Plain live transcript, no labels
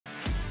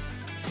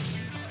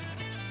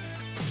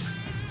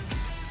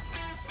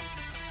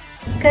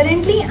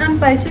Currently, I am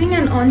pursuing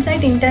an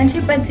on-site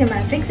internship at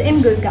Symatrix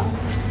in Gurgaon.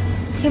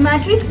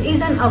 Symatrix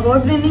is an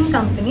award-winning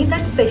company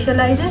that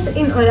specializes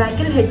in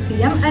Oracle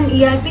HCM and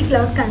ERP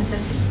cloud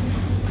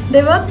consulting.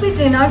 They work with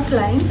renowned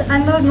clients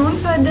and are known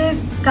for their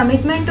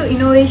commitment to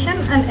innovation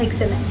and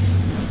excellence.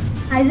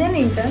 As an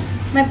intern,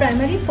 my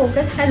primary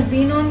focus has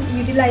been on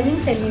utilizing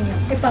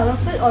Selenium, a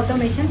powerful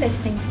automation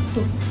testing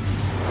tool.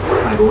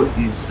 My role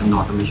is an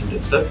automation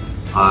tester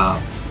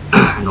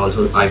and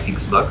also I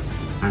fix bugs,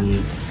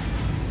 and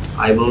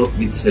I work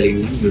with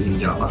Selenium using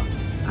Java,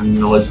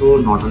 and also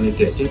not only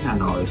testing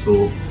and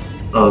also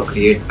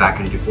create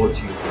backend reports.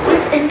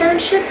 This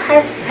internship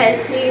has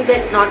helped me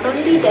with not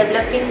only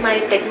developing my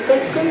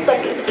technical skills, but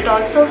it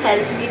also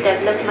helped me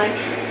develop my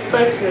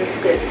personal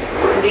skills.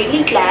 I'm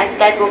really glad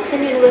that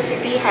Woxsen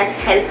University has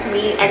helped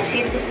me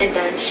achieve this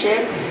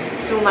internship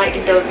through my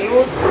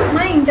interviews.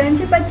 My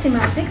internship at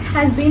Symatrix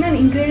has been an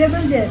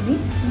incredible journey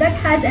that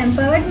has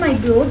empowered my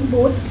growth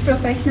both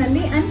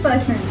professionally and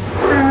personally.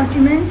 I am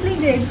immensely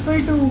grateful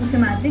to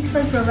Symatrix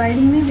for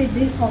providing me with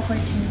this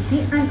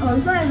opportunity, and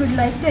also I would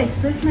like to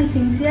express my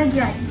sincere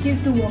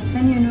gratitude to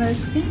Woxsen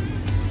University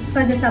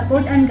for the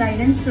support and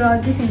guidance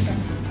throughout this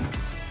internship.